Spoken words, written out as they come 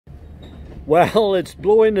Well, it's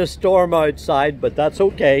blowing a storm outside, but that's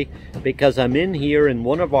okay because I'm in here in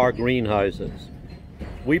one of our greenhouses.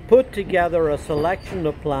 We put together a selection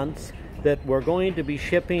of plants that we're going to be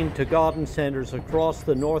shipping to garden centers across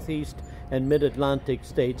the Northeast and Mid-Atlantic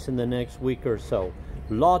states in the next week or so.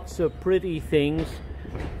 Lots of pretty things,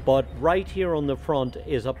 but right here on the front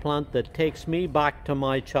is a plant that takes me back to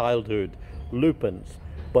my childhood, lupines.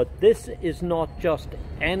 But this is not just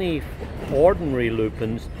any ordinary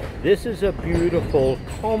lupines. This is a beautiful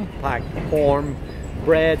compact form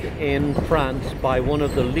bred in France by one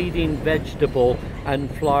of the leading vegetable and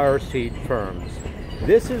flower seed firms.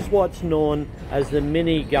 This is what's known as the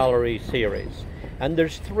mini gallery series. And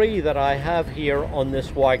there's three that I have here on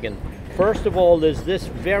this wagon. First of all, there's this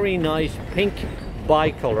very nice pink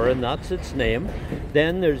bicolor, and that's its name.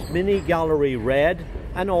 Then there's mini gallery red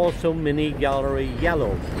and also mini gallery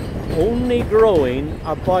yellow, only growing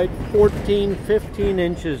about 14-15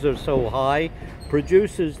 inches or so high,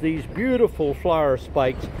 produces these beautiful flower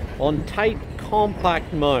spikes on tight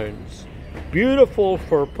compact mounds. Beautiful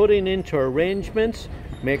for putting into arrangements,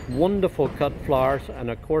 make wonderful cut flowers, and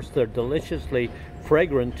of course they're deliciously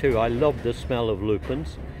fragrant too. I love the smell of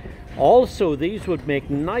lupines. Also, these would make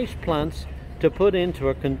nice plants to put into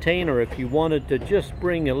a container if you wanted to just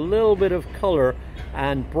bring a little bit of color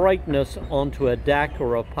and brightness onto a deck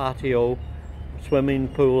or a patio, swimming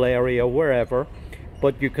pool area, wherever.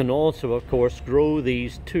 But you can also, of course, grow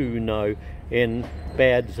these too now in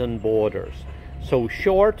beds and borders. So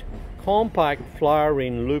short, compact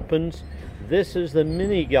flowering lupines. This is the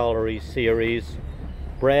mini gallery series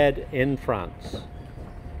bred in France.